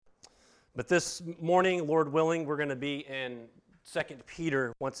But this morning, Lord willing, we're going to be in 2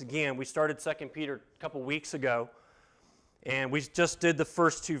 Peter once again. We started 2 Peter a couple weeks ago, and we just did the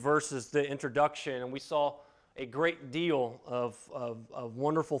first two verses, the introduction, and we saw a great deal of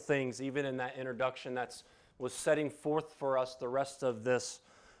wonderful things, even in that introduction that was setting forth for us the rest of this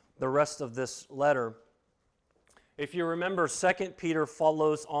letter. If you remember, 2 Peter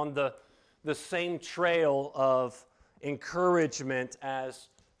follows on the same trail of encouragement as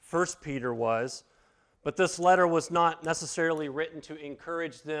 1 Peter was, but this letter was not necessarily written to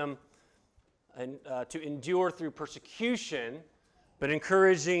encourage them and to endure through persecution, but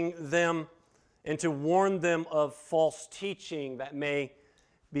encouraging them and to warn them of false teaching that may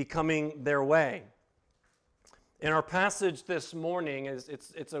be coming their way. In our passage this morning,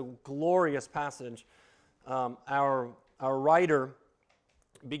 it's a glorious passage. Our writer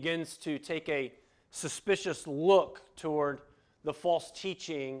begins to take a suspicious look toward the false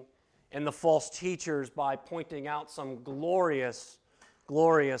teaching and the false teachers by pointing out some glorious,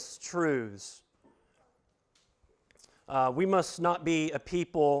 glorious truths. We must not be a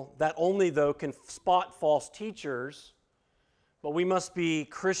people that only, though, can spot false teachers, but we must be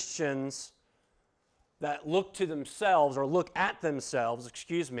Christians that look at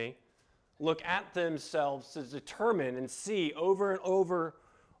themselves to determine and see over and over,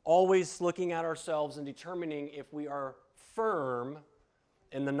 always looking at ourselves and determining if we are firm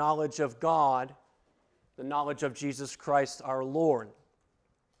in the knowledge of God, the knowledge of Jesus Christ our Lord.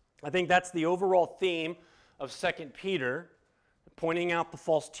 I think that's the overall theme of 2 Peter, pointing out the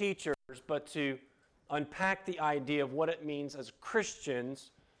false teachers, but to unpack the idea of what it means as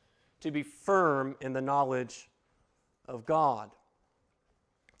Christians to be firm in the knowledge of God.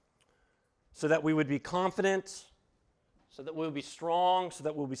 So that we would be confident, so that we would be strong, so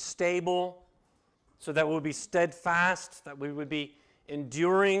that we'll be stable, so that we'll be steadfast, that we would be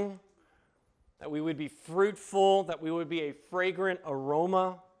enduring, that we would be fruitful, that we would be a fragrant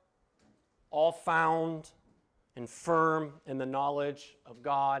aroma, all found and firm in the knowledge of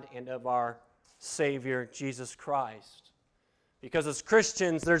God and of our Savior, Jesus Christ. Because as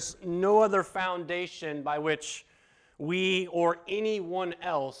Christians, there's no other foundation by which we or anyone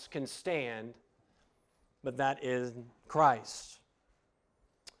else can stand, but that is Christ.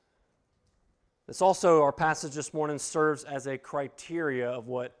 This also, our passage this morning, serves as a criteria of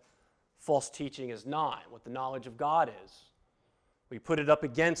what false teaching is not, what the knowledge of God is. We put it up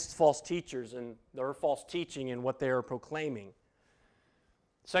against false teachers and their false teaching and what they are proclaiming.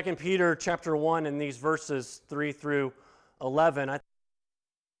 2 Peter chapter 1 in these verses 3 through 11, I think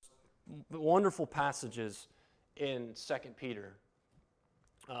wonderful passages in 2 Peter.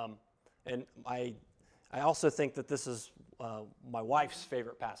 And I also think that this is my wife's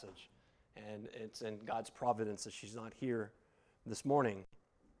favorite passage. And it's in God's providence that she's not here this morning.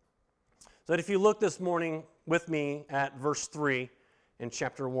 So that if you look this morning with me at verse 3 in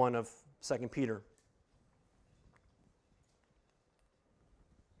chapter 1 of 2 Peter.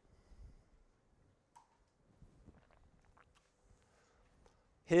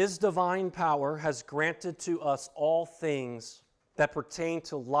 His divine power has granted to us all things that pertain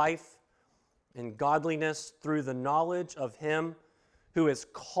to life and godliness through the knowledge of Him who has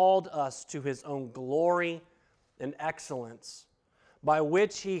called us to His own glory and excellence, by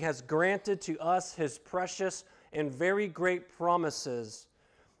which He has granted to us His precious and very great promises,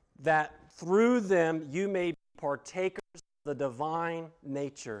 that through them you may be partakers of the divine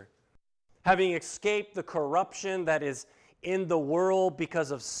nature, having escaped the corruption that is in the world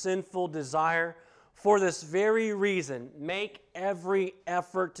because of sinful desire. For this very reason, make every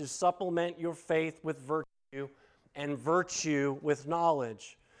effort to supplement your faith with virtue, and virtue with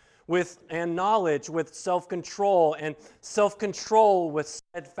knowledge, and knowledge with self-control, and self-control with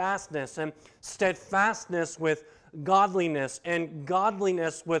steadfastness, and steadfastness with godliness, and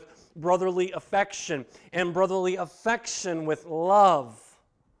godliness with brotherly affection, and brotherly affection with love.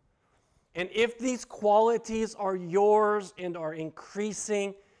 And if these qualities are yours and are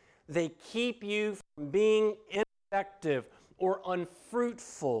increasing, they keep you from being ineffective or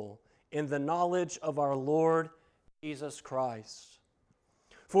unfruitful in the knowledge of our Lord Jesus Christ.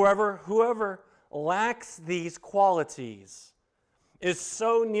 For whoever lacks these qualities is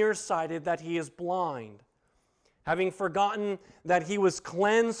so nearsighted that he is blind, having forgotten that he was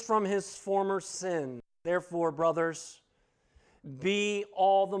cleansed from his former sin. Therefore, brothers, be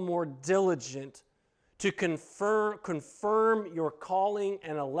all the more diligent to confirm your calling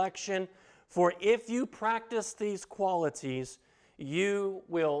and election, for if you practice these qualities, you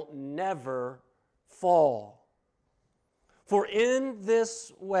will never fall. For in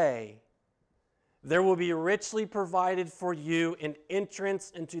this way there will be richly provided for you an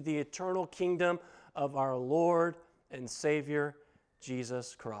entrance into the eternal kingdom of our Lord and Savior,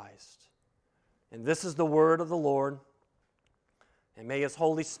 Jesus Christ. And this is the word of the Lord. And may His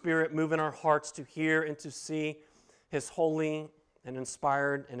Holy Spirit move in our hearts to hear and to see His holy and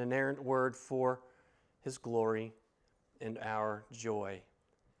inspired and inerrant word for His glory and our joy.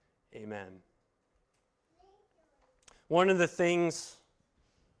 Amen. One of the things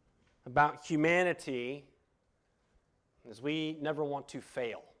about humanity is we never want to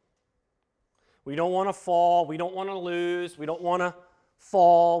fail. We don't want to fall. We don't want to lose. We don't want to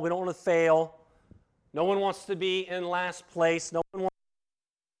fall. We don't want to fail. No one wants to be in last place. No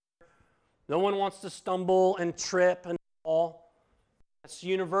one wants to stumble and trip and fall. That's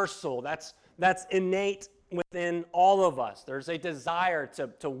universal. That's innate within all of us. There's a desire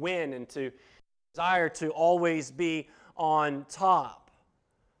to win and to desire to always be on top.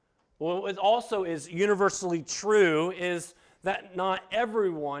 Well, what also is universally true is that not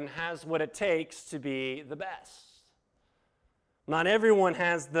everyone has what it takes to be the best. Not everyone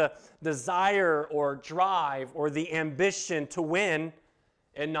has the desire or drive or the ambition to win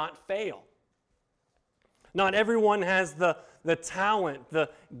and not fail. Not everyone has the talent, the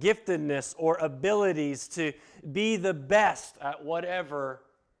giftedness, or abilities to be the best at whatever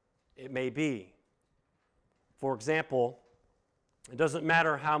it may be. For example, it doesn't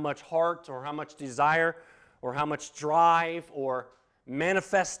matter how much heart or how much desire or how much drive or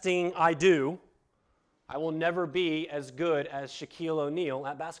manifesting I do, I will never be as good as Shaquille O'Neal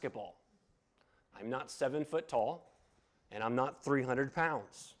at basketball. I'm not 7 foot tall, and I'm not 300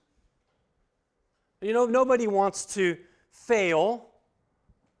 pounds. You know, nobody wants to fail,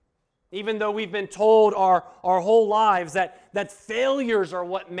 even though we've been told our whole lives that failures are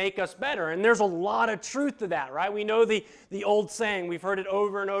what make us better. And there's a lot of truth to that, right? We know the old saying. We've heard it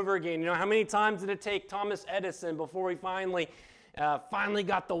over and over again. You know, how many times did it take Thomas Edison before we finally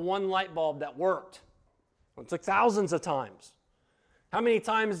got the one light bulb that worked? Well, it took thousands of times. How many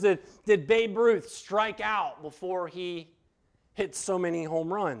times did Babe Ruth strike out before he hit so many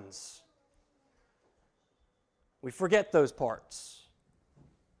home runs? We forget those parts.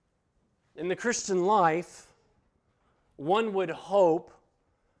 In the Christian life, one would hope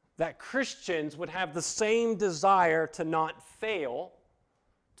that Christians would have the same desire to not fail,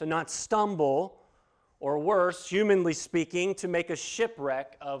 to not stumble, or worse, humanly speaking, to make a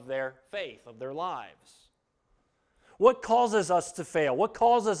shipwreck of their faith, of their lives. What causes us to fail? What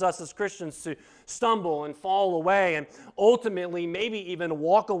causes us as Christians to stumble and fall away and ultimately maybe even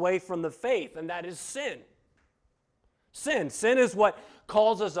walk away from the faith? And that is sin. Sin is what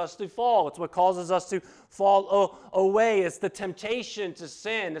causes us to fall. It's what causes us to fall away. It's the temptation to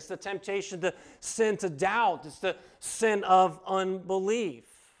sin. It's the temptation to sin to doubt. It's the sin of unbelief.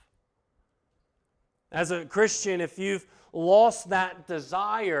 As a Christian, if you've lost that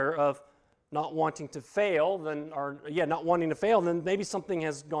desire of not wanting to fail, then maybe something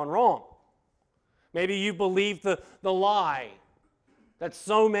has gone wrong. Maybe you believe the lie that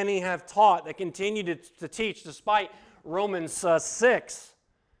so many have taught, that continue to teach despite Romans 6,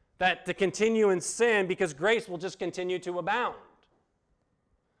 that to continue in sin because grace will just continue to abound.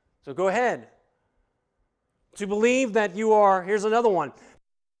 So go ahead. To believe that you are, here's another one,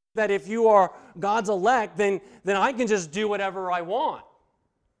 that if you are God's elect, then I can just do whatever I want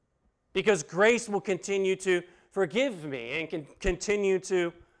because grace will continue to forgive me and can continue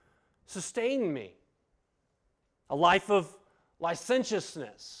to sustain me. A life of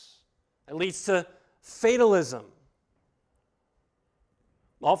licentiousness that leads to fatalism.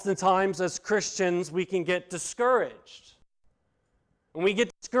 Oftentimes, as Christians, we can get discouraged. And we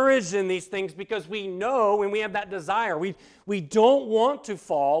get discouraged in these things because we know and we have that desire. We don't want to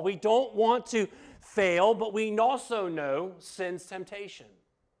fall. We don't want to fail, but we also know sin's temptation.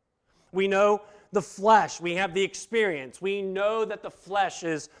 We know the flesh. We have the experience. We know that the flesh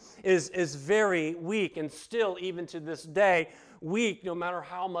is very weak and still, even to this day, weak no matter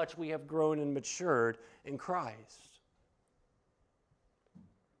how much we have grown and matured in Christ.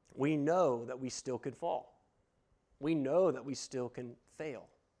 We know that we still could fall. We know that we still can fail.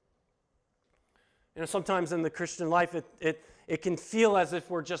 You know, sometimes in the Christian life, it can feel as if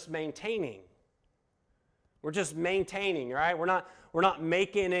we're just maintaining. We're just maintaining, right? We're not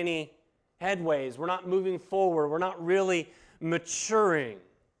making any headways. We're not moving forward. We're not really maturing.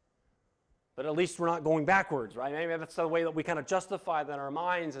 But at least we're not going backwards, right? Maybe that's the way that we kind of justify that in our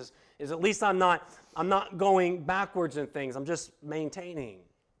minds is at least I'm not going backwards in things. I'm just maintaining.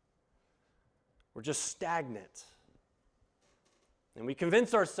 We're just stagnant. And we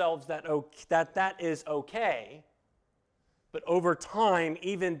convince ourselves that is okay But over time,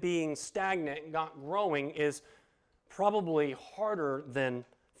 even being stagnant and not growing is probably harder than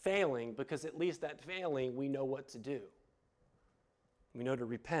failing, because at least at failing, we know what to do. We know to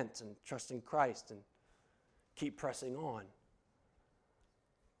repent and trust in Christ and keep pressing on.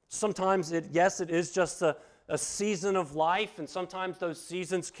 Sometimes, it is just a season of life, and sometimes those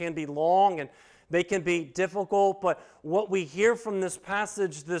seasons can be long and they can be difficult, but what we hear from this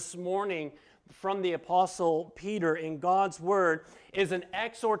passage this morning from the Apostle Peter in God's Word is an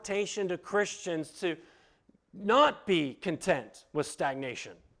exhortation to Christians to not be content with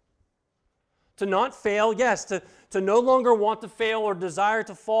stagnation. To not fail, yes, to no longer want to fail or desire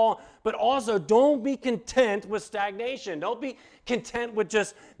to fall, but also don't be content with stagnation. Don't be content with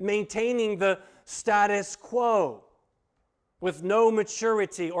just maintaining the status quo with no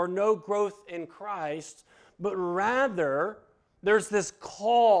maturity or no growth in Christ, but rather there's this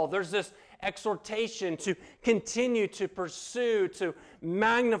call, there's this exhortation to continue to pursue, to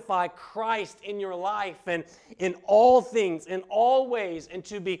magnify Christ in your life and in all things, in all ways, and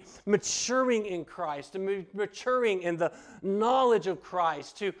to be maturing in Christ, to be maturing in the knowledge of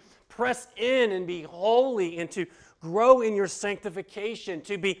Christ, to press in and be holy and to grow in your sanctification,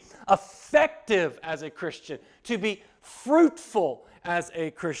 to be effective as a Christian, to be fruitful as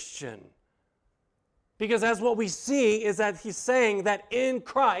a Christian. Because as what we see is that he's saying that in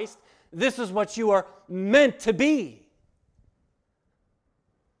Christ, this is what you are meant to be.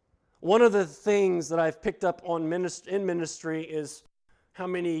 One of the things that I've picked up in ministry is how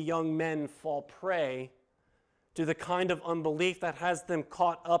many young men fall prey to the kind of unbelief that has them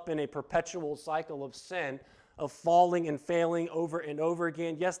caught up in a perpetual cycle of sin, of falling and failing over and over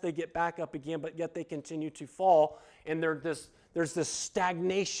again. Yes, they get back up again, but yet they continue to fall, and there's this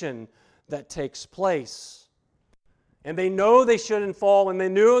stagnation that takes place. And they know they shouldn't fall, and they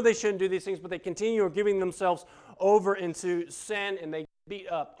know they shouldn't do these things, but they continue giving themselves over into sin, and they beat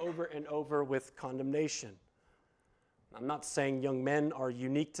up over and over with condemnation. I'm not saying young men are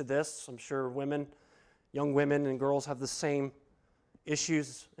unique to this. I'm sure young women and girls have the same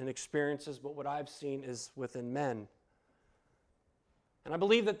issues and experiences, but what I've seen is within men. And I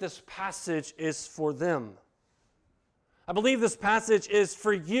believe that this passage is for them. I believe this passage is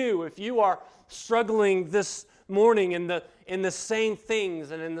for you if you are struggling this morning in the same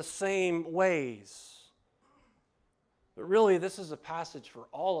things and in the same ways. But really, this is a passage for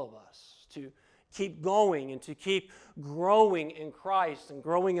all of us to keep going and to keep growing in Christ and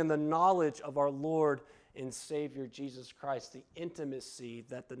growing in the knowledge of our Lord and Savior Jesus Christ, the intimacy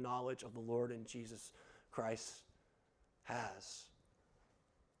that the knowledge of the Lord and Jesus Christ has.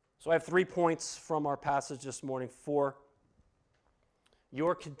 So I have 3 points from our passage this morning for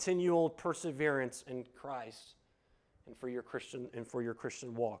your continual perseverance in Christ and for your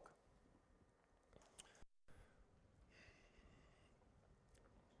Christian walk.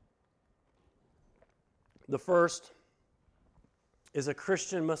 The first is a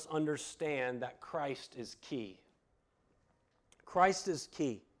Christian must understand that Christ is key. Christ is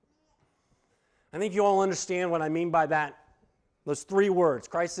key. I think you all understand what I mean by that. Those 3 words.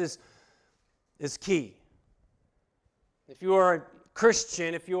 Christ is key. If you are a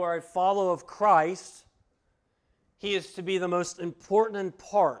Christian, if you are a follower of Christ, He is to be the most important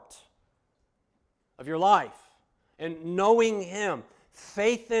part of your life. And knowing Him,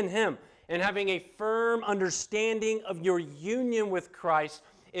 faith in Him, and having a firm understanding of your union with Christ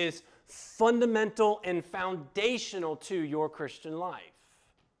is fundamental and foundational to your Christian life.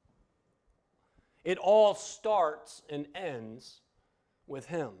 It all starts and ends with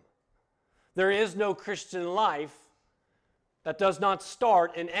Him. There is no Christian life that does not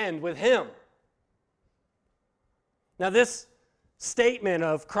start and end with Him. Now, this statement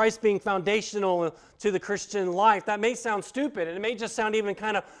of Christ being foundational to the Christian life, that may sound stupid, and it may just sound even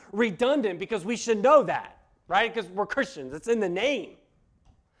kind of redundant, because we should know that, right? Because we're Christians. It's in the name.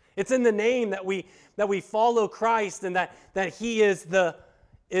 It's in the name that we follow Christ, and that He is the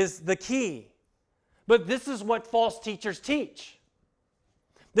key. But this is what false teachers teach.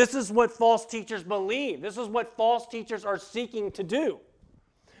 This is what false teachers believe. This is what false teachers are seeking to do.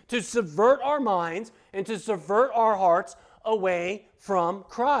 To subvert our minds and to subvert our hearts away from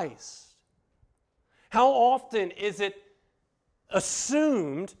Christ. How often is it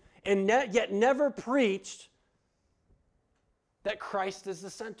assumed and yet never preached that Christ is the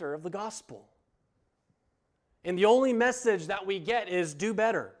center of the gospel? And the only message that we get is do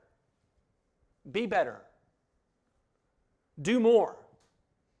better, be better, do more.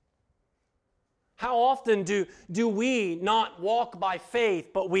 How often do we not walk by faith,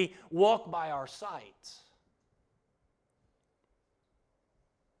 but we walk by our sight?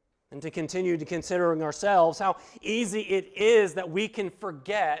 and to continue to considering ourselves how easy it is that we can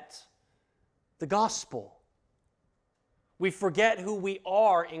forget the gospel. We forget who we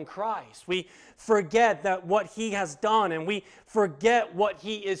are in Christ. We forget that what He has done, and we forget what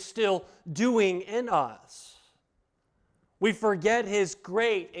He is still doing in us. We forget His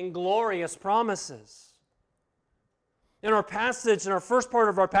great and glorious promises. In our passage, in our first part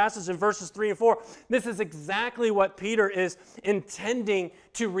of our passage in verses 3 and 4, this is exactly what Peter is intending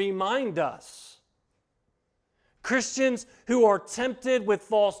to remind us. Christians who are tempted with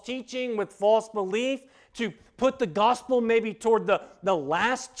false teaching, with false belief, to put the gospel maybe toward the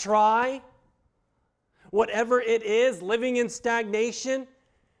last try, whatever it is, living in stagnation,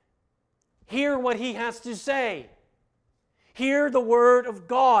 hear what he has to say. Hear the word of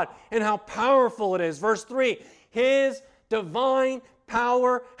God and how powerful it is. Verse 3, His divine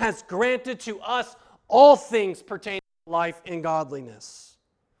power has granted to us all things pertaining to life and godliness,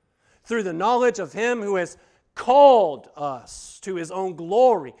 through the knowledge of Him who has called us to His own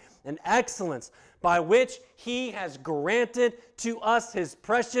glory and excellence, by which He has granted to us His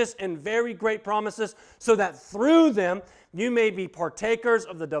precious and very great promises, so that through them you may be partakers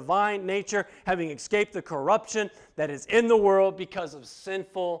of the divine nature, having escaped the corruption that is in the world because of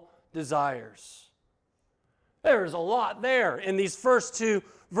sinful desires. There's a lot there in these first two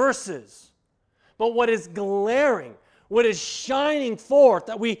verses. But what is glaring, what is shining forth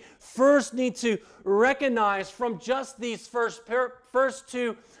that we first need to recognize from just these first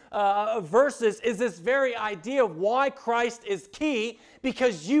two verses is this very idea of why Christ is key,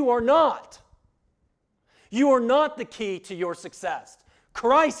 because you are not. You are not the key to your success.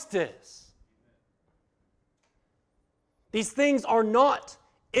 Christ is. These things are not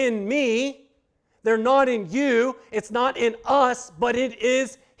in me. They're not in you. It's not in us, but it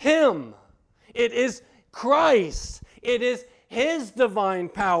is Him. It is Christ. It is His divine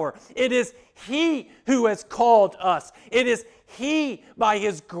power. It is He who has called us. It is He, by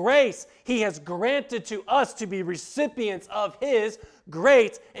His grace, He has granted to us to be recipients of His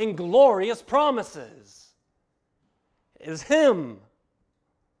great and glorious promises. It is Him.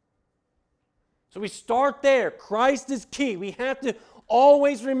 So we start there. Christ is key. We have to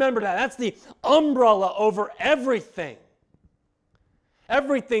always remember that. That's the umbrella over everything.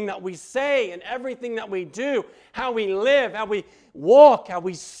 Everything that we say and everything that we do, how we live, how we walk, how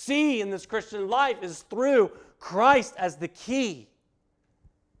we see in this Christian life is through Christ as the key.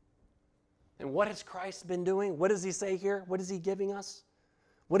 And what has Christ been doing? What does He say here? What is He giving us?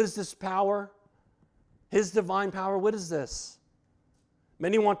 What is this power? His divine power, what is this?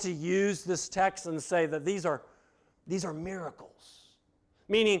 Many want to use this text and say that these are miracles.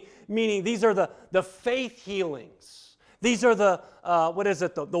 Meaning these are the faith healings. These are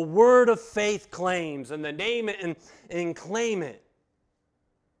the word of faith claims and the name it and claim it.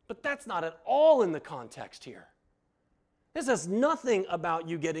 But that's not at all in the context here. This has nothing about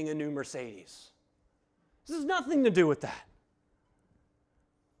you getting a new Mercedes. This has nothing to do with that.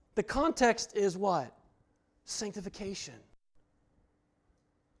 The context is what? Sanctification.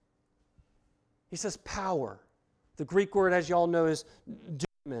 He says power. The Greek word, as you all know, is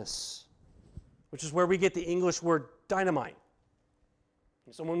dunamis, which is where we get the English word dynamite.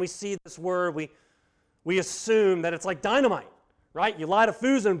 So when we see this word, we assume that it's like dynamite, right? You light a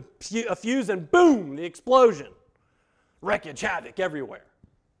fuse and boom, the explosion. Wreckage, havoc everywhere,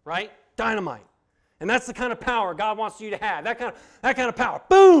 right? Dynamite. And that's the kind of power God wants you to have. That kind of power.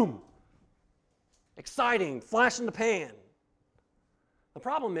 Boom! Exciting, flash in the pan. The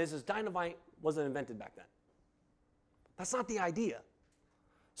problem is dynamite wasn't invented back then. That's not the idea.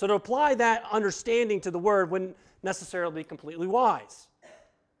 So to apply that understanding to the word wouldn't necessarily be completely wise.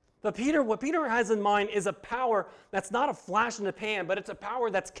 But what Peter has in mind is a power that's not a flash in the pan, but it's a power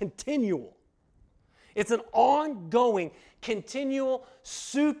that's continual. It's an ongoing, continual,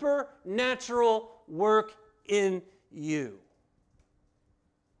 supernatural work in you.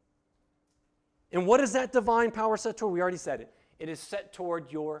 And what is that divine power set toward? We already said it. It is set toward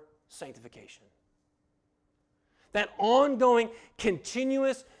your sanctification. That ongoing,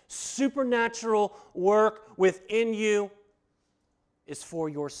 continuous, supernatural work within you is for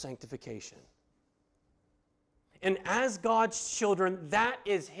your sanctification. And as God's children, that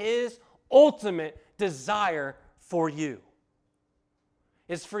is His ultimate desire for you.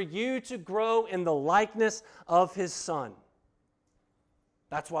 Is for you to grow in the likeness of His Son.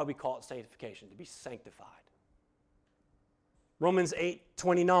 That's why we call it sanctification, to be sanctified. Romans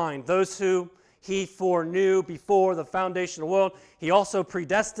 8:29, those who He foreknew before the foundation of the world, He also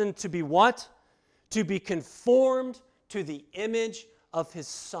predestined to be what? To be conformed to the image of His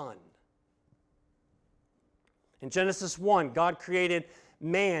Son. In Genesis 1, God created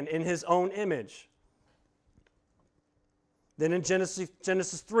man in his own image. Then in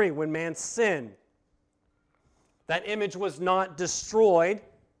Genesis 3, when man sinned, that image was not destroyed,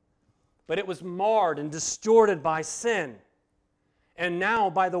 but it was marred and distorted by sin. And now,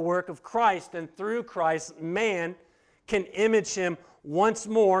 by the work of Christ and through Christ, man can image him once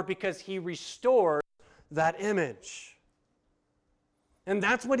more because he restores that image. And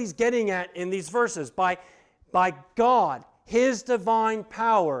that's what he's getting at in these verses. By God, his divine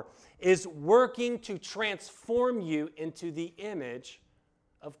power is working to transform you into the image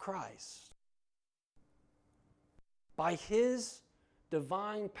of Christ. By his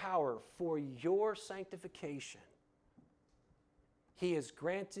divine power for your sanctification, he has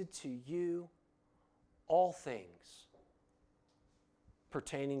granted to you all things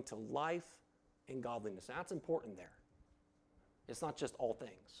pertaining to life and godliness. Now, that's important there. It's not just all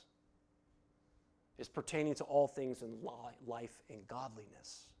things. It's pertaining to all things in life and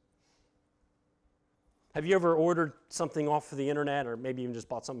godliness. Have you ever ordered something off of the internet, or maybe even just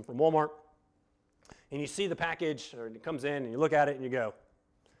bought something from Walmart, and you see the package, or it comes in, and you look at it, and you go,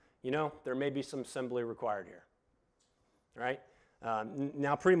 there may be some assembly required here, right?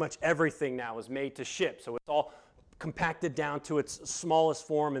 Now pretty much everything now is made to ship, so it's all compacted down to its smallest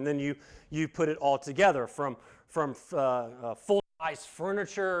form, and then you put it all together from full-size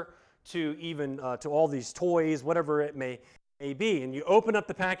furniture to even to all these toys, whatever it may be. And you open up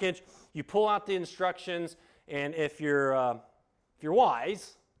the package, you pull out the instructions, and if you're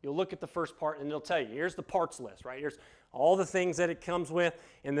wise, you'll look at the first part and it'll tell you, here's the parts list, right? Here's all the things that it comes with,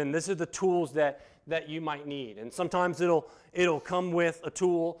 and then this are the tools that you might need. And sometimes it'll come with a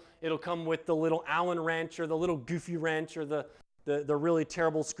tool, it'll come with the little Allen wrench or the little goofy wrench or the really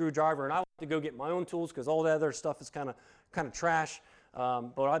terrible screwdriver. And I like to go get my own tools because all the other stuff is kind of trash.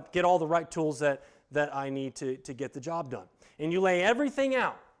 But I get all the right tools that I need to get the job done. And you lay everything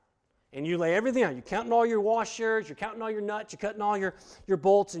out. You're counting all your washers, you're counting all your nuts, you're cutting all your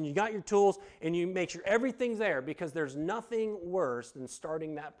bolts, and you got your tools, and you make sure everything's there, because there's nothing worse than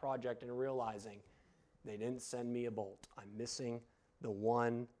starting that project and realizing they didn't send me a bolt. I'm missing the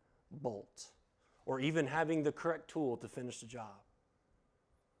one bolt. Or even having the correct tool to finish the job.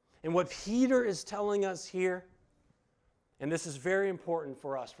 And what Peter is telling us here, and this is very important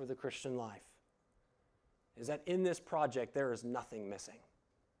for us for the Christian life, is that in this project there is nothing missing.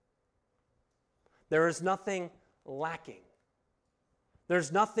 There is nothing lacking.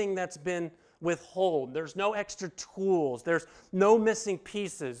 There's nothing that's been withheld. There's no extra tools. There's no missing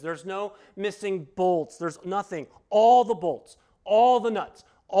pieces. There's no missing bolts. There's nothing. All the bolts, all the nuts,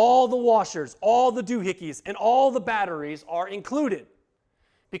 all the washers, all the doohickeys, and all the batteries are included,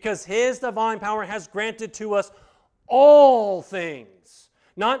 because his divine power has granted to us all things.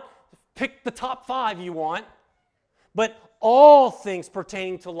 Not pick the top 5 you want, but all things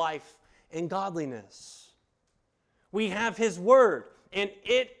pertaining to life and godliness. We have his word, and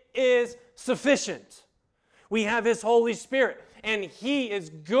it is sufficient. We have his Holy Spirit, and he is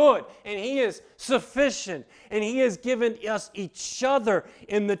good, and he is sufficient, and he has given us each other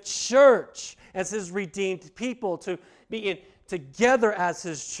in the church as his redeemed people to be together as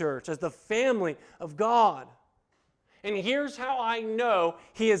his church, as the family of God. And here's how I know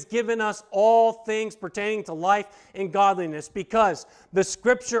he has given us all things pertaining to life and godliness, because the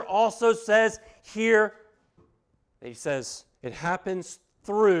scripture also says here, he says, it happens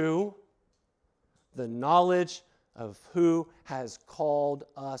through the knowledge of who has called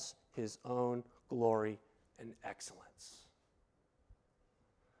us his own glory and excellence.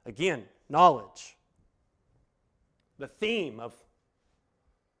 Again, knowledge. The theme of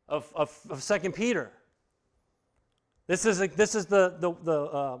 2 Peter. This is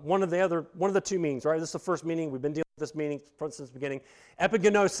the one of the two meanings, right? This is the first meaning. We've been dealing with this meaning since the beginning.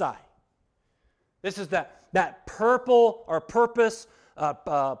 Epigenosi. This is that purple or purpose,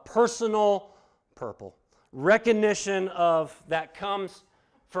 personal purple recognition of that comes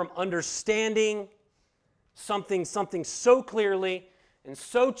from understanding something so clearly and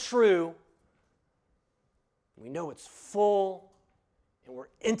so true. We know it's full, and we're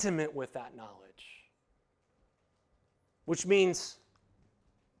intimate with that knowledge. Which means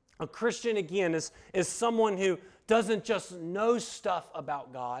a Christian, again, is someone who doesn't just know stuff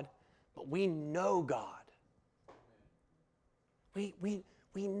about God, but we know God. We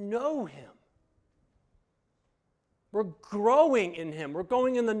know him. We're growing in him. We're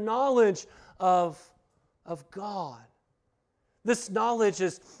growing in the knowledge of God. This knowledge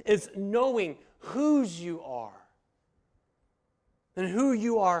is knowing whose you are and who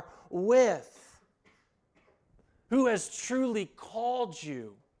you are with, who has truly called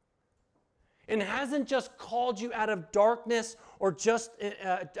you and hasn't just called you out of darkness or just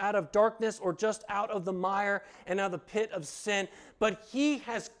out of the mire and out of the pit of sin, but He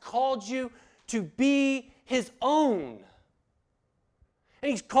has called you to be His own. And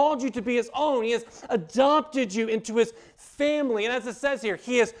He's called you to be His own. He has adopted you into His family. And as it says here,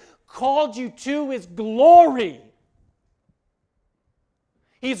 He has called you to His glory.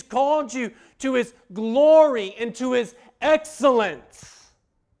 He's called you to His glory and to His excellence.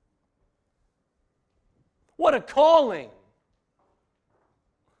 What a calling.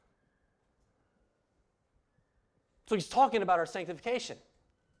 So He's talking about our sanctification.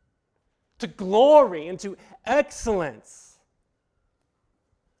 To glory and to excellence.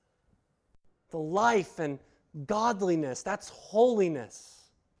 The life and godliness, that's holiness.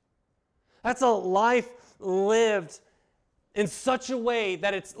 That's a life lived in such a way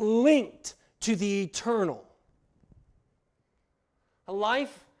that it's linked to the eternal. A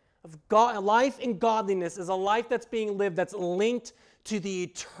life in godliness is a life that's being lived that's linked to the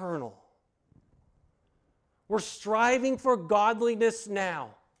eternal. We're striving for godliness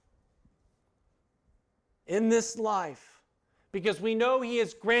now in this life because we know He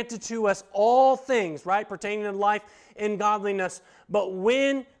has granted to us all things, right, pertaining to life and godliness. But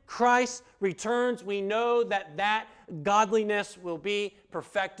when Christ returns, we know that godliness will be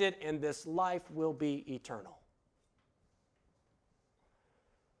perfected and this life will be eternal.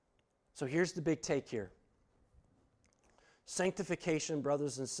 So here's the big take here. Sanctification,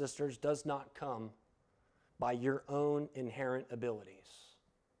 brothers and sisters, does not come by your own inherent abilities.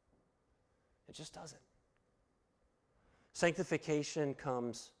 It just doesn't. Sanctification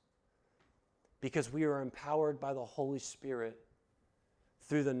comes because we are empowered by the Holy Spirit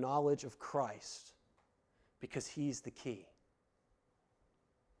through the knowledge of Christ, because He's the key.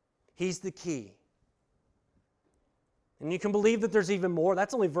 He's the key. And you can believe that there's even more.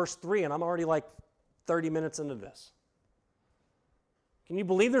 That's only verse 3, and I'm already like 30 minutes into this. Can you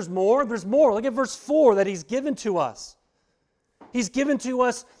believe there's more? There's more. Look at verse 4 that He's given to us. He's given to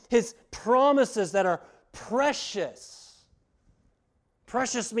us His promises that are precious.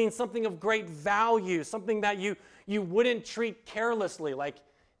 Precious means something of great value, something that you wouldn't treat carelessly, like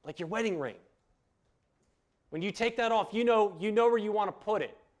your wedding ring. When you take that off, you know where you want to put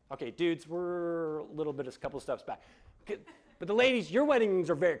it. Okay, dudes, we're a couple of steps back. But the ladies, your wedding rings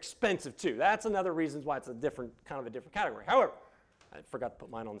are very expensive too. That's another reason why it's a different category. However, I forgot to put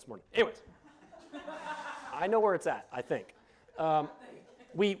mine on this morning. Anyways, I know where it's at, I think.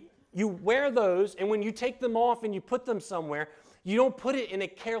 You wear those, and when you take them off and you put them somewhere, you don't put it in a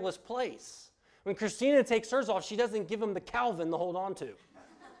careless place. When Christina takes hers off, she doesn't give him the Calvin to hold on to.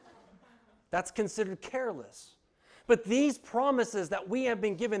 That's considered careless. But these promises that we have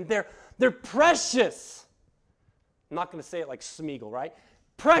been given, they're precious. I'm not going to say it like Smeagol, right?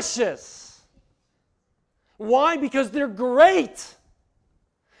 Precious. Why? Because they're great.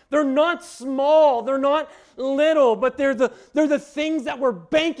 They're not small, they're not little, but they're the things that we're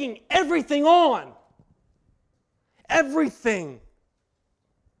banking everything on. Everything.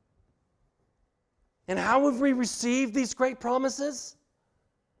 And how have we received these great promises?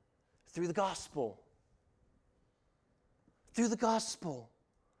 Through the gospel. Through the gospel.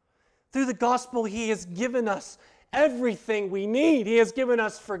 Through the gospel, He has given us everything we need. He has given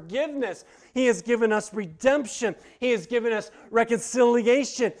us forgiveness. He has given us redemption. He has given us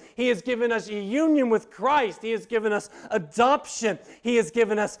reconciliation. He has given us a union with Christ. He has given us adoption. He has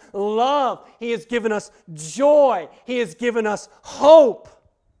given us love. He has given us joy. He has given us hope.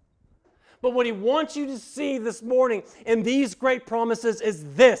 But what He wants you to see this morning in these great promises is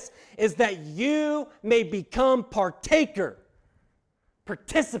that you may become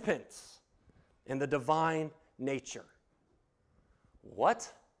participants in the divine nature.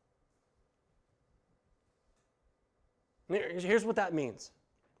 What? Here's what that means.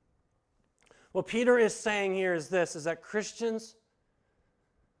 What Peter is saying here is that Christians,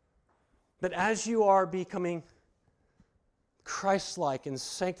 that as you are becoming Christ-like in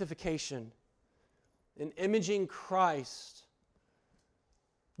sanctification, in imaging Christ,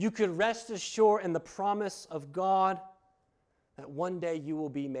 you could rest assured in the promise of God that one day you will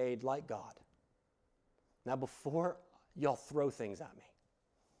be made like God. Now, before y'all throw things at me,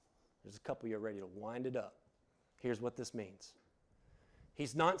 there's a couple of you ready to wind it up. Here's what this means.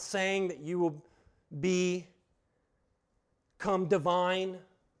 He's not saying that you will become divine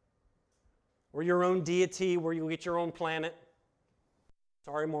or your own deity where you get your own planet.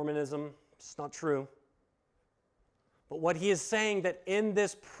 Sorry, Mormonism, it's not true. But what he is saying that in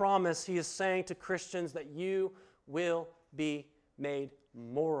this promise, he is saying to Christians that you will be made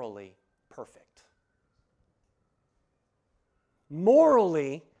morally perfect.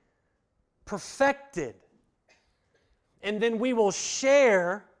 Morally perfected. And then we will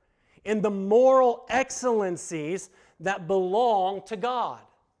share in the moral excellencies that belong to God.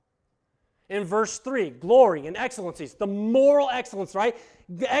 In verse 3, glory and excellencies, the moral excellence, right?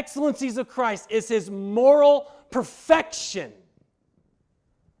 The excellencies of Christ is His moral perfection.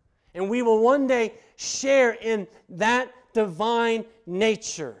 And we will one day share in that divine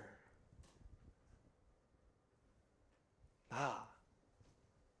nature.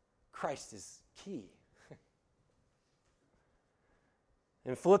 Christ is key.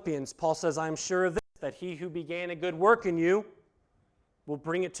 In Philippians, Paul says, I am sure of this, that He who began a good work in you will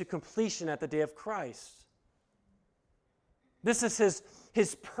bring it to completion at the day of Christ. This is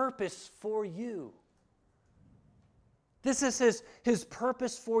His purpose for you. This is His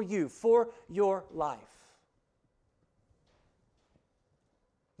purpose for you, for your life.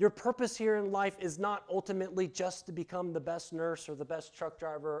 Your purpose here in life is not ultimately just to become the best nurse or the best truck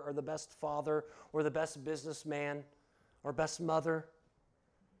driver or the best father or the best businessman or best mother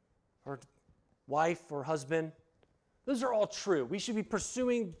or wife or husband. Those are all true. We should be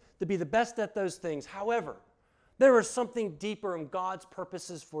pursuing to be the best at those things. However, there is something deeper in God's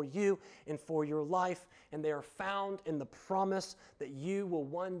purposes for you and for your life, and they are found in the promise that you will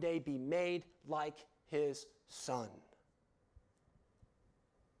one day be made like His Son.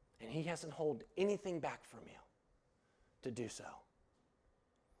 And He hasn't held anything back from you to do so.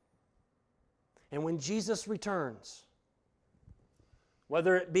 And when Jesus returns,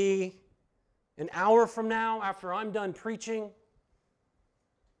 whether it be an hour from now after I'm done preaching,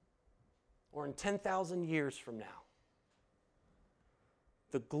 or in 10,000 years from now,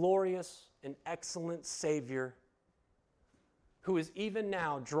 the glorious and excellent Savior, who is even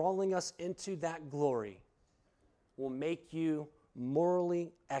now drawing us into that glory, will make you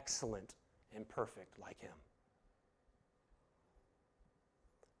morally excellent and perfect like Him.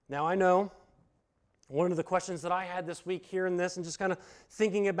 Now, I know one of the questions that I had this week hearing this and just kind of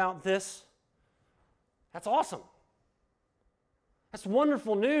thinking about this, that's awesome. That's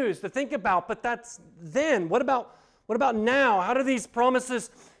wonderful news to think about, but that's then. What about now? How do these promises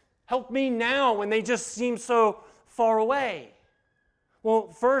help me now when they just seem so far away? Well,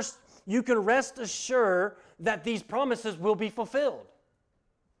 first, you can rest assured that these promises will be fulfilled.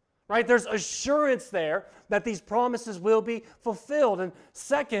 Right? There's assurance there that these promises will be fulfilled. And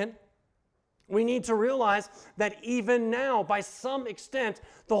second, we need to realize that even now, by some extent,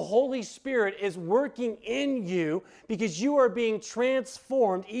 the Holy Spirit is working in you because you are being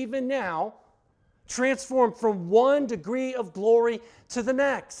transformed, even now, transformed from one degree of glory to the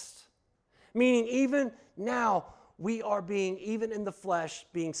next. Meaning, even now, we are being, even in the flesh,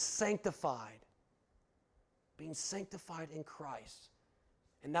 being sanctified in Christ.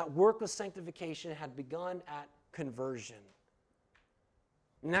 And that work of sanctification had begun at conversion.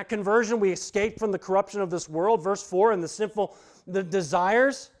 In that conversion, we escaped from the corruption of this world, verse 4, and the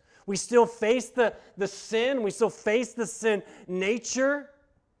desires. We still face the sin. We still face the sin nature.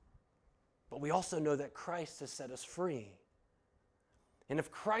 But we also know that Christ has set us free. And if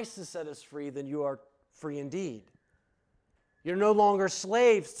Christ has set us free, then you are free indeed. You're no longer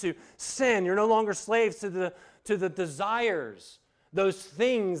slaves to sin. You're no longer slaves to the desires, those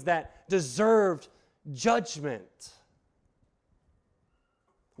things that deserved judgment.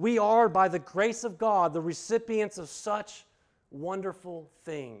 We are, by the grace of God, the recipients of such wonderful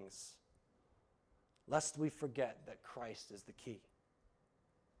things, lest we forget that Christ is the key.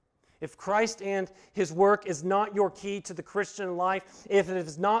 If Christ and His work is not your key to the Christian life, if it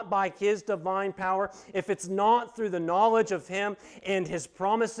is not by His divine power, if it's not through the knowledge of Him and His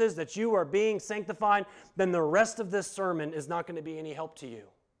promises that you are being sanctified, then the rest of this sermon is not going to be any help to you.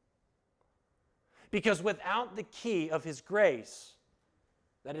 Because without the key of His grace,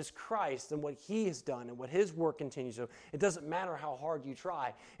 that is Christ and what He has done and what His work continues to do, it doesn't matter how hard you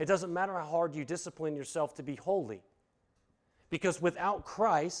try. It doesn't matter how hard you discipline yourself to be holy. Because without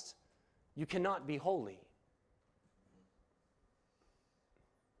Christ, you cannot be holy.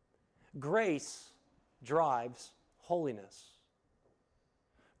 Grace drives holiness.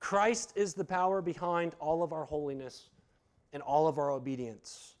 Christ is the power behind all of our holiness and all of our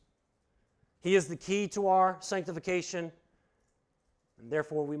obedience. He is the key to our sanctification, and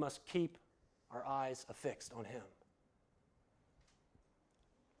therefore we must keep our eyes affixed on Him.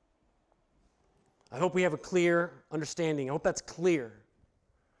 I hope we have a clear understanding. I hope that's clear.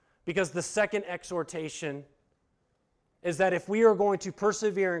 Because the second exhortation is that if we are going to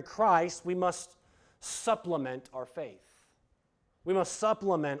persevere in Christ, we must supplement our faith. We must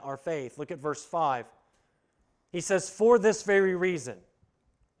supplement our faith. Look at verse 5. He says, for this very reason,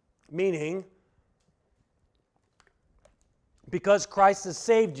 meaning Because Christ has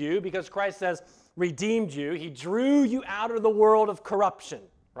saved you, because Christ has redeemed you, he drew you out of the world of corruption,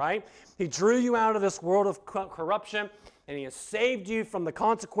 right? He drew you out of this world of corruption, and he has saved you from the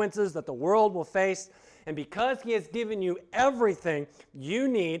consequences that the world will face. And because he has given you everything you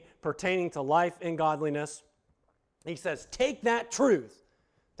need pertaining to life and godliness, he says, take that truth,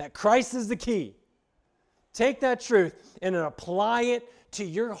 that Christ is the key. Take that truth and apply it to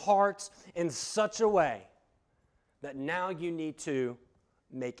your hearts in such a way that now you need to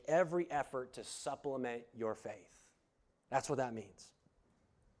make every effort to supplement your faith. That's what that means.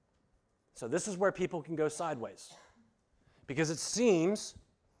 So this is where people can go sideways, because it seems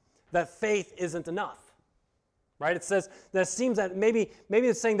that faith isn't enough. Right? It says that it seems that maybe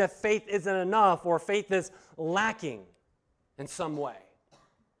it's saying that faith isn't enough, or faith is lacking in some way.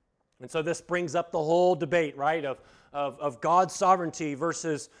 And so this brings up the whole debate, right, of God's sovereignty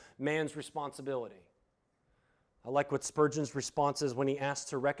versus man's responsibility. I like what Spurgeon's response is when he asked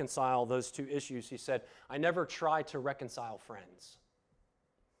to reconcile those two issues. He said, I never tried to reconcile friends.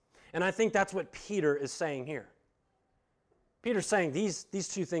 And I think that's what Peter is saying here. Peter's saying these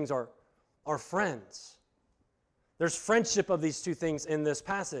two things are friends. There's friendship of these two things in this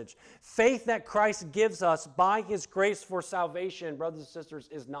passage. Faith that Christ gives us by his grace for salvation, brothers and sisters,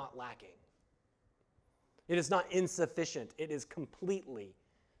 is not lacking. It is not insufficient. It is completely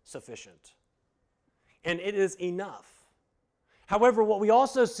sufficient. And it is enough. However, what we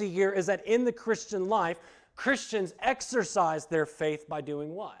also see here is that in the Christian life, Christians exercise their faith by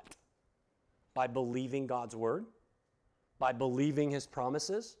doing what? By believing God's word, by believing his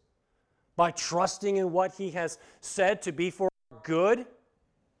promises, by trusting in what he has said to be for our good,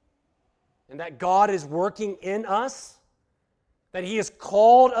 and that God is working in us, that he has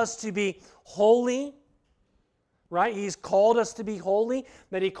called us to be holy, right? He's called us to be holy,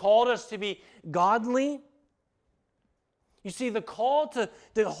 that he called us to be godly. You see, the call to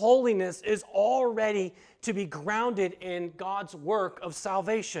holiness is already to be grounded in God's work of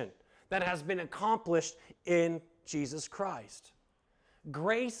salvation that has been accomplished in Jesus Christ.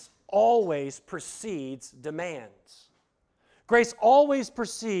 Grace always precedes demands. Grace always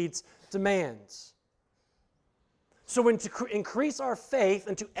precedes demands. So when to increase our faith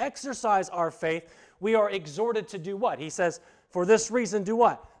and to exercise our faith, we are exhorted to do what? He says, for this reason, do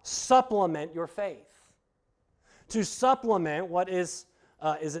what? Supplement your faith. To supplement what is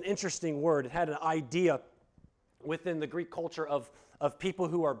an interesting word. It had an idea within the Greek culture of people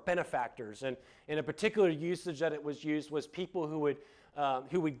who are benefactors. And in a particular usage that it was used was people who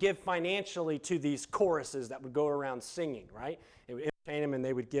would give financially to these choruses that would go around singing, right? It would entertain them, and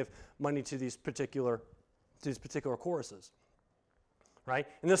they would give money to these particular choruses, right?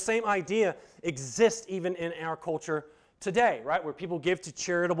 And the same idea exists even in our culture today, right? Where people give to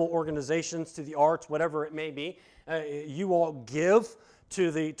charitable organizations, to the arts, whatever it may be. You all give to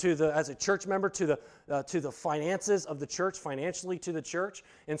the as a church member to the finances of the church, financially to the church.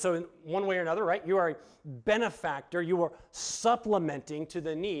 And so in one way or another, right, you are a benefactor. You are supplementing to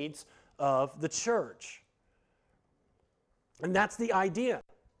the needs of the church. And that's the idea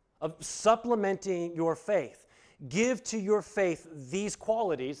of supplementing your faith. Give to your faith these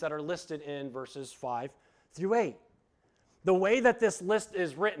qualities that are listed in verses 5 through 8. The way that this list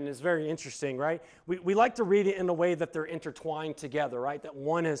is written is very interesting, right? We like to read it in a way that they're intertwined together, right? That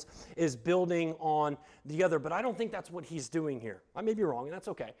one is building on the other, but I don't think that's what he's doing here. I may be wrong, and that's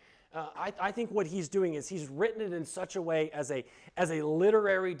okay. I think what he's doing is he's written it in such a way as a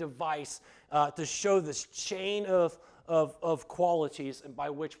literary device to show this chain of qualities and by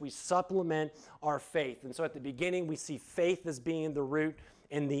which we supplement our faith. And so at the beginning, we see faith as being the root,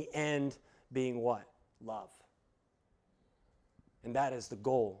 and the end being what? Love. And that is the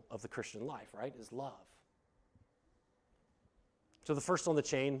goal of the Christian life, right? Is love. So the first on the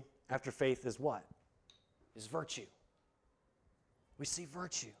chain after faith is what? Is virtue. We see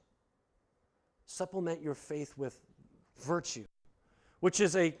virtue. Supplement your faith with virtue, which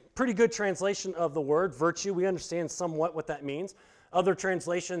is a pretty good translation of the word virtue. We understand somewhat what that means. Other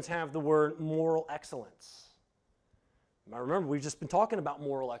translations have the word moral excellence. Now remember, we've just been talking about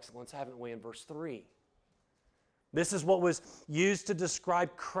moral excellence, haven't we, in verse 3? This is what was used to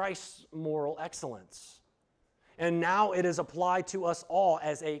describe Christ's moral excellence. And now it is applied to us all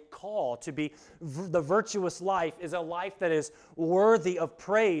as a call to be the virtuous life is a life that is worthy of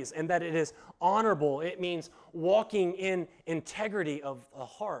praise and that it is honorable. It means walking in integrity of the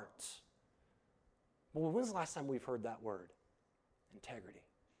heart. Well, when's the last time we've heard that word? Integrity.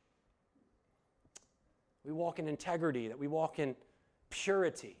 We walk in integrity, that we walk in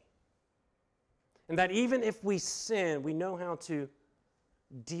purity. And that even if we sin, we know how to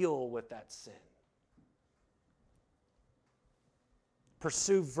deal with that sin.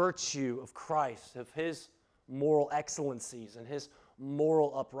 pursue virtue of Christ, of his moral excellencies and his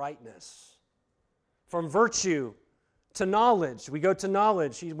moral uprightness. From virtue to knowledge. We go to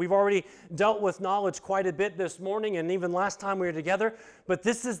knowledge. We've already dealt with knowledge quite a bit this morning and even last time we were together, but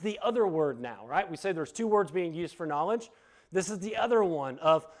this is the other word now, right? We say there's two words being used for knowledge. This is the other one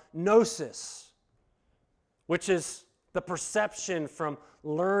of gnosis, which is the perception from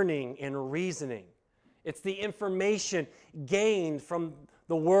learning and reasoning. It's the information gained from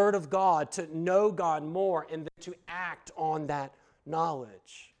the Word of God to know God more and then to act on that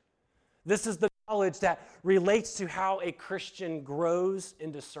knowledge. This is the knowledge that relates to how a Christian grows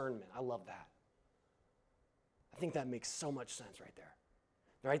in discernment. I love that. I think that makes so much sense right there.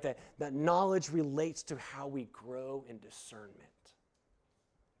 Right? That knowledge relates to how we grow in discernment.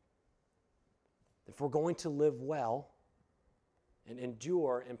 If we're going to live well and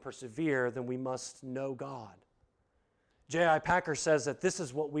endure and persevere, then we must know God. J.I. Packer says that this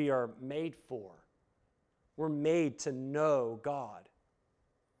is what we are made for. We're made to know God.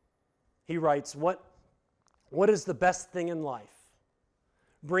 He writes, what is the best thing in life?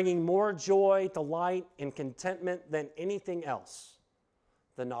 Bringing more joy, delight, and contentment than anything else,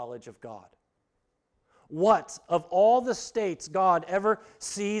 the knowledge of God. What of all the states God ever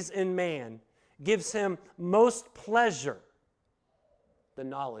sees in man gives him most pleasure? The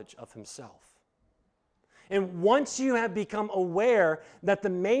knowledge of himself. And once you have become aware that the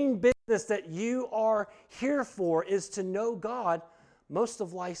main business that you are here for is to know God, most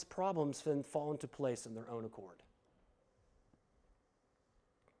of life's problems then fall into place in their own accord.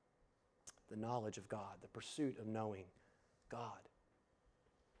 The knowledge of God, the pursuit of knowing God.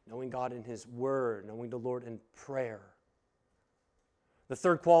 Knowing God in His Word, knowing the Lord in prayer. The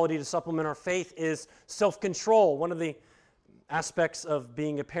third quality to supplement our faith is self-control. One of the aspects of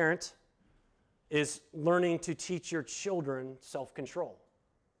being a parent is learning to teach your children self-control.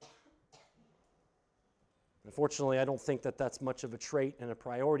 Unfortunately, I don't think that that's much of a trait and a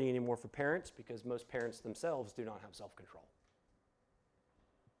priority anymore for parents because most parents themselves do not have self-control.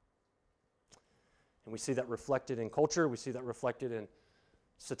 And we see that reflected in culture. We see that reflected in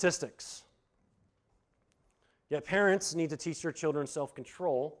statistics. Yet parents need to teach their children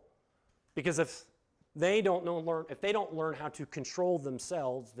self-control because if they don't learn how to control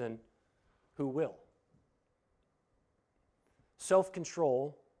themselves, then who will?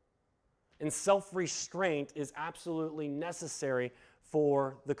 Self-control and self-restraint is absolutely necessary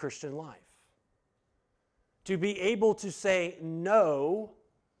for the Christian life. To be able to say no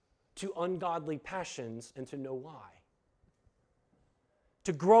to ungodly passions and to know why.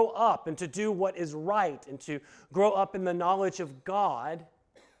 To grow up and to do what is right and to grow up in the knowledge of God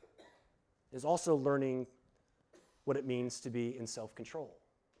is also learning what it means to be in self-control.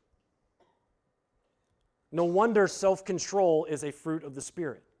 No wonder self-control is a fruit of the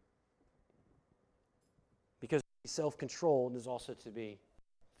Spirit. Because to be self-controlled is also to be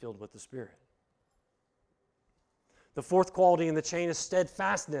filled with the Spirit. The fourth quality in the chain is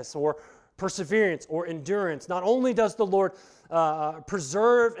steadfastness or perseverance or endurance. Not only does the Lord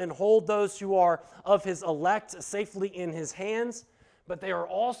preserve and hold those who are of His elect safely in His hands, but they are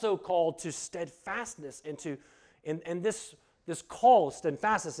also called to steadfastness and this call of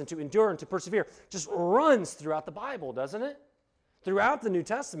steadfastness and to endure and to persevere just runs throughout the Bible, doesn't it? Throughout the New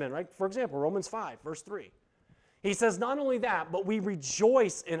Testament, right? For example, Romans 5, verse 3. He says, not only that, but we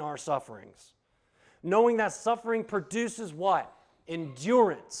rejoice in our sufferings, knowing that suffering produces what?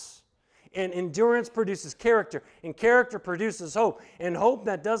 Endurance. And endurance produces character, and character produces hope. And hope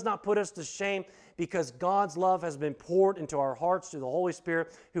that does not put us to shame because God's love has been poured into our hearts through the Holy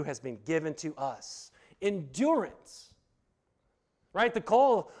Spirit who has been given to us. Endurance. Right? The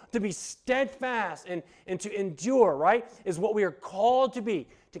call to be steadfast and to endure, right, is what we are called to be,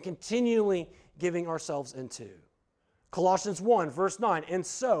 to continually giving ourselves into. Colossians 1, verse 9, and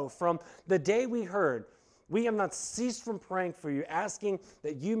so from the day we heard, we have not ceased from praying for you, asking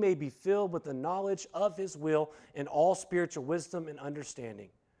that you may be filled with the knowledge of His will and all spiritual wisdom and understanding,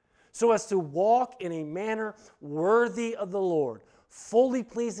 so as to walk in a manner worthy of the Lord, fully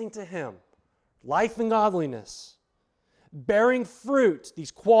pleasing to Him, life and godliness, bearing fruit,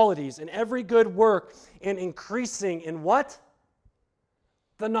 these qualities, in every good work, and increasing in what?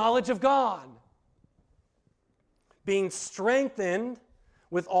 The knowledge of God. Being strengthened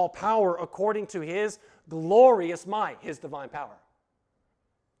with all power according to His glorious might, His divine power.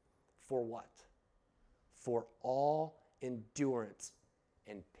 For what? For all endurance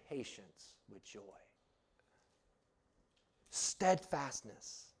and patience with joy.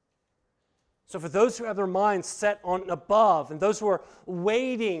 Steadfastness. So for those who have their minds set on above and those who are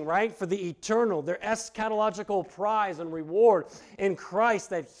waiting, right, for the eternal, their eschatological prize and reward in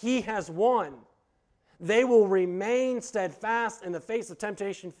Christ that He has won, they will remain steadfast in the face of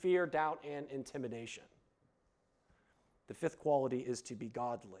temptation, fear, doubt, and intimidation. The fifth quality is to be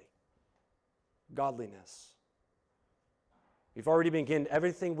godly. Godliness. We've already been given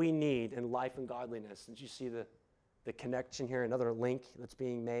everything we need in life and godliness. Did you see the connection here? Another link that's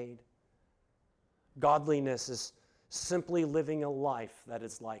being made. Godliness is simply living a life that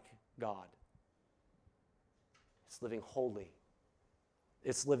is like God. It's living holy.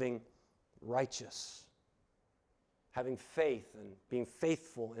 It's living righteous. Having faith and being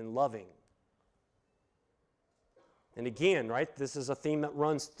faithful and loving. And again, right, this is a theme that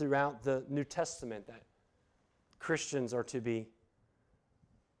runs throughout the New Testament, that Christians are to be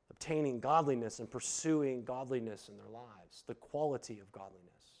obtaining godliness and pursuing godliness in their lives, the quality of godliness.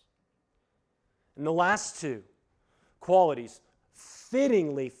 And the last two qualities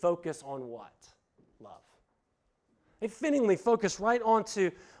fittingly focus on what? Love. They fittingly focus right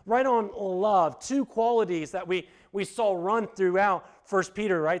on love, two qualities that we saw run throughout 1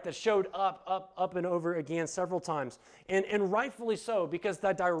 Peter, right, that showed up and over again several times. And rightfully so, because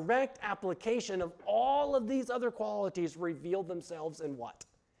the direct application of all of these other qualities reveal themselves in what?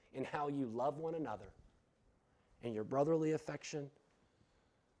 In how you love one another, in your brotherly affection.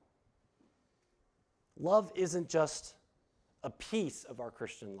 Love isn't just a piece of our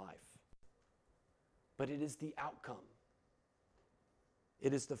Christian life, but it is the outcome.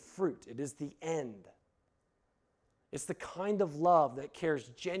 It is the fruit. It is the end. It's the kind of love that cares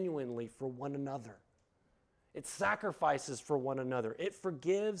genuinely for one another. It sacrifices for one another. It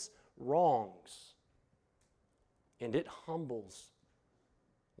forgives wrongs. And it humbles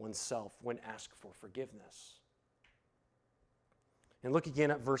oneself when asked for forgiveness. And look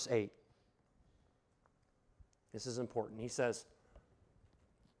again at verse 8. This is important. He says,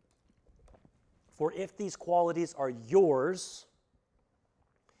 "For if these qualities are yours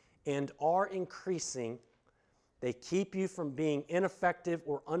and are increasing, they keep you from being ineffective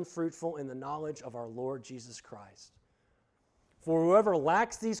or unfruitful in the knowledge of our Lord Jesus Christ. For whoever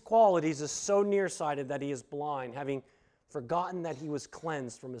lacks these qualities is so nearsighted that he is blind, having forgotten that he was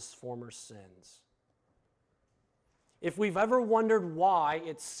cleansed from his former sins." If we've ever wondered why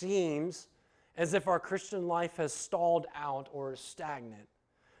it seems as if our Christian life has stalled out or is stagnant,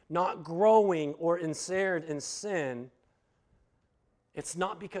 not growing or ensnared in sin, it's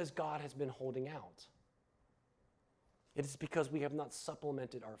not because God has been holding out. It is because we have not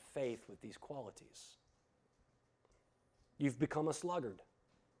supplemented our faith with these qualities. You've become a sluggard.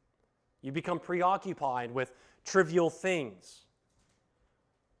 You become preoccupied with trivial things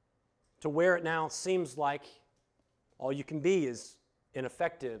to where it now seems like all you can be is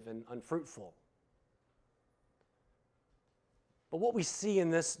ineffective and unfruitful. But what we see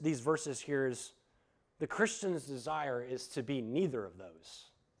in these verses here is the Christian's desire is to be neither of those.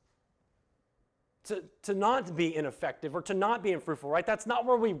 To not be ineffective or to not be unfruitful, right? That's not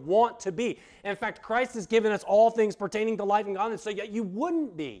where we want to be. In fact, Christ has given us all things pertaining to life and godliness, so that you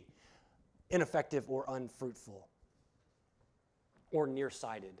wouldn't be ineffective or unfruitful or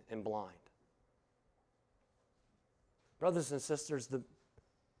nearsighted and blind. Brothers and sisters,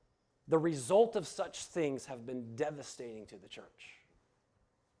 the result of such things have been devastating to the church.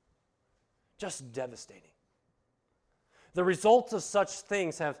 Just devastating. The results of such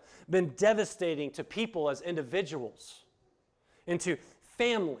things have been devastating to people as individuals, into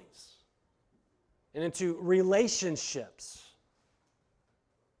families, and into relationships.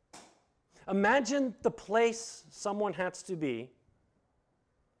 Imagine the place someone has to be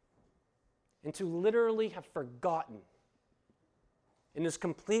and to literally have forgotten and is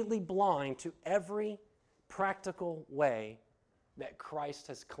completely blind to every practical way that Christ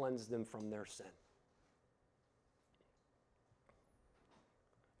has cleansed them from their sin.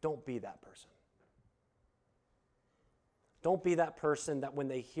 Don't be that person. Don't be that person that when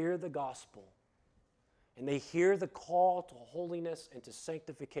they hear the gospel and they hear the call to holiness and to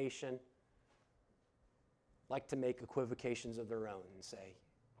sanctification, like to make equivocations of their own and say,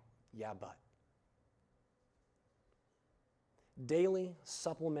 yeah, but. Daily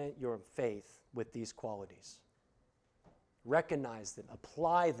supplement your faith with these qualities. Recognize them,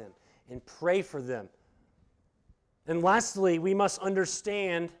 apply them, and pray for them. And lastly, we must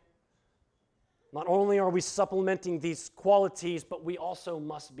understand not only are we supplementing these qualities, but we also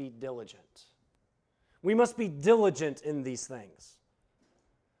must be diligent. We must be diligent in these things.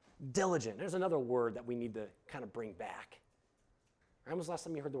 Diligent. There's another word that we need to kind of bring back. When was the last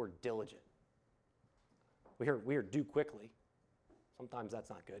time you heard the word diligent? We hear do quickly. Sometimes that's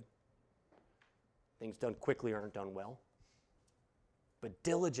not good. Things done quickly aren't done well. But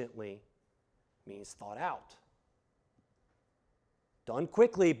diligently means thought out. Done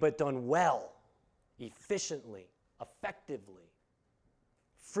quickly, but done well, efficiently, effectively,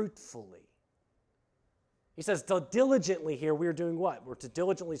 fruitfully. He says, diligently here, we are doing what? We're to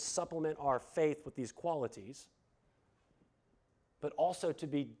diligently supplement our faith with these qualities, but also to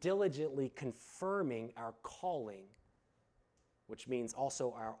be diligently confirming our calling, which means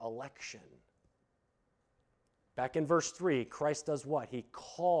also our election. Back in verse 3, Christ does what? He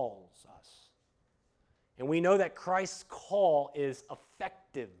calls us. And we know that Christ's call is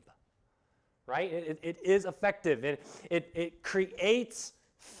effective, right? It is effective. It creates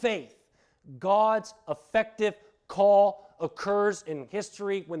faith. God's effective call occurs in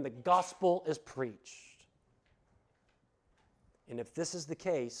history when the gospel is preached. And if this is the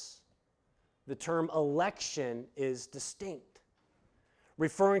case, the term election is distinct,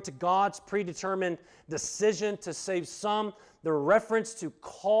 referring to God's predetermined decision to save some. The reference to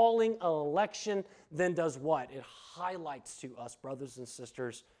calling an election then does what? It highlights to us, brothers and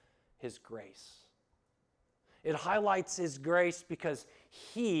sisters, His grace. It highlights His grace because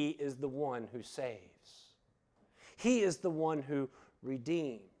He is the one who saves. He is the one who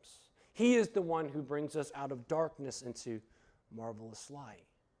redeems. He is the one who brings us out of darkness into marvelous light.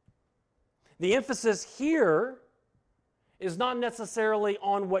 The emphasis here is not necessarily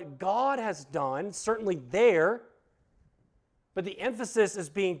on what God has done, certainly there, but the emphasis is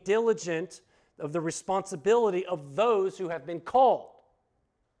being diligent of the responsibility of those who have been called.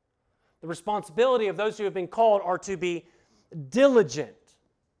 The responsibility of those who have been called are to be diligent.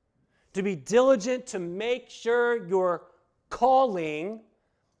 To be diligent to make sure your calling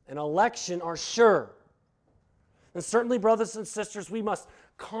and election are sure. And certainly, brothers and sisters, we must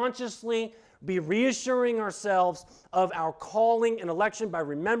consciously be reassuring ourselves of our calling and election by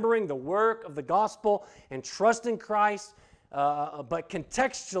remembering the work of the gospel and trusting Christ. But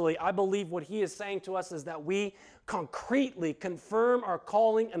contextually, I believe what he is saying to us is that we concretely confirm our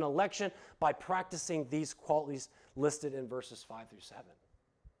calling and election by practicing these qualities listed in verses 5 through 7.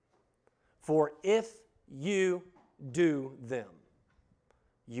 For if you do them,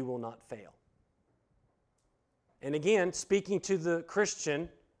 you will not fail. And again, speaking to the Christian,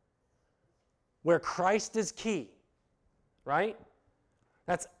 where Christ is key, right?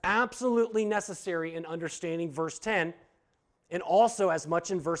 That's absolutely necessary in understanding verse 10, and also as much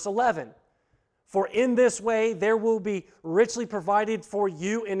in verse 11. For in this way there will be richly provided for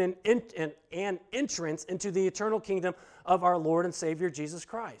you an entrance into the eternal kingdom of our Lord and Savior Jesus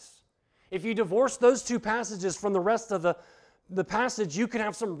Christ. If you divorce those two passages from the rest of the passage, you can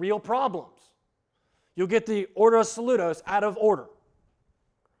have some real problems. You'll get the ordo salutos out of order.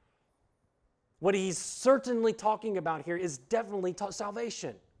 What he's certainly talking about here is definitely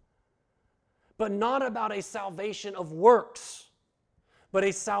salvation. But not about a salvation of works, but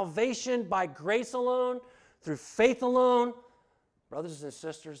a salvation by grace alone, through faith alone, brothers and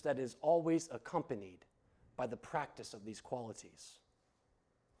sisters, that is always accompanied by the practice of these qualities.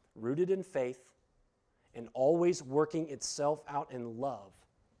 Rooted in faith and always working itself out in love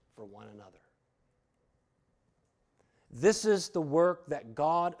for one another. This is the work that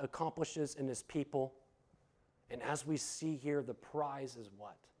God accomplishes in His people. And as we see here, the prize is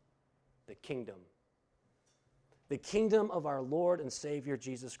what? The kingdom. The kingdom of our Lord and Savior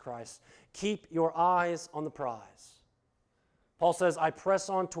Jesus Christ. Keep your eyes on the prize. Paul says, I press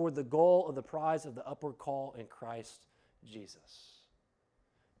on toward the goal of the prize of the upward call in Christ Jesus.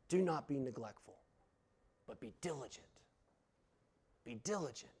 Do not be neglectful, but be diligent. Be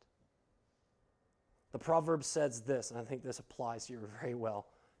diligent. The proverb says this, and I think this applies here very well,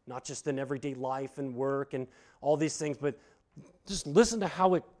 not just in everyday life and work and all these things, but just listen to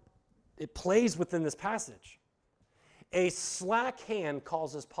how it plays within this passage. A slack hand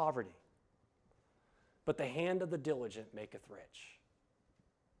causes poverty, but the hand of the diligent maketh rich.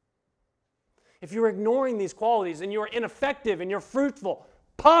 If you're ignoring these qualities and you're ineffective and you're fruitful,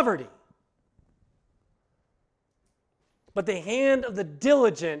 poverty. But the hand of the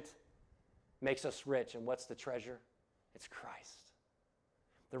diligent makes us rich. And what's the treasure? It's Christ.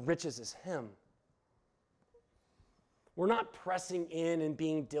 The riches is Him. We're not pressing in and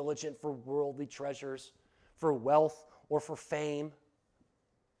being diligent for worldly treasures, for wealth, or for fame.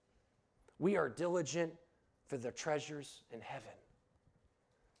 We are diligent for the treasures in heaven,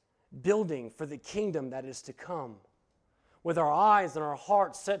 building for the kingdom that is to come, with our eyes and our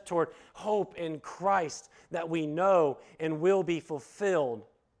hearts set toward hope in Christ that we know and will be fulfilled.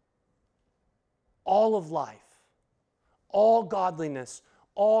 All of life, all godliness,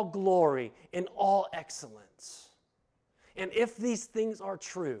 all glory, and all excellence. And if these things are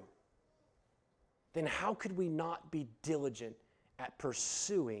true, then how could we not be diligent at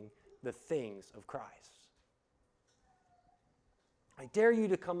pursuing the things of Christ? I dare you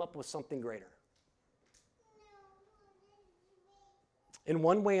to come up with something greater. In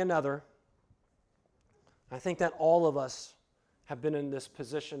one way or another, I think that all of us have been in this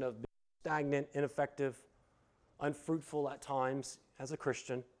position of being stagnant, ineffective, unfruitful at times as a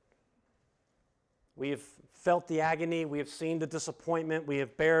Christian. We have felt the agony, we have seen the disappointment, we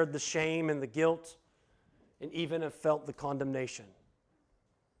have bared the shame and the guilt, and even have felt the condemnation.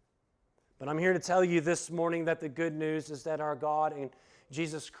 But I'm here to tell you this morning that the good news is that our God and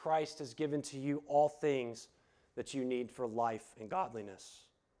Jesus Christ has given to you all things that you need for life and godliness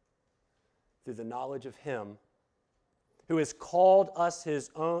through the knowledge of Him who has called us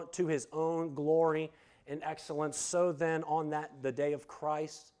to His own glory and excellence. So then on the day of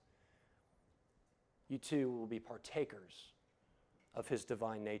Christ, you too will be partakers of His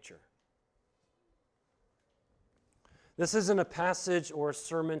divine nature. This isn't a passage or a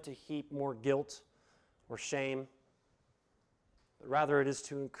sermon to heap more guilt or shame, but rather it is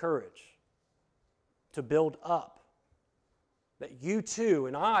to encourage, to build up, that you too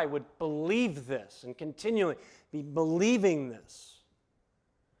and I would believe this and continually be believing this,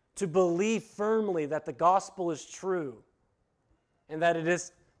 to believe firmly that the gospel is true and that it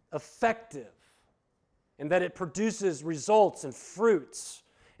is effective and that it produces results and fruits,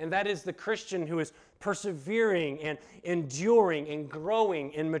 and that is the Christian who is persevering and enduring and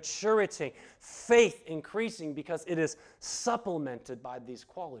growing in maturity, faith increasing because it is supplemented by these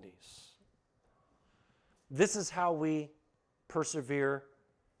qualities. This is how we persevere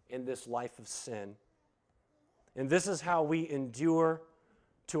in this life of sin. And this is how we endure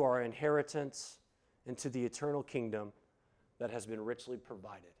to our inheritance and to the eternal kingdom that has been richly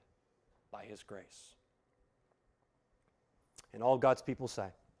provided by His grace. And all God's people say,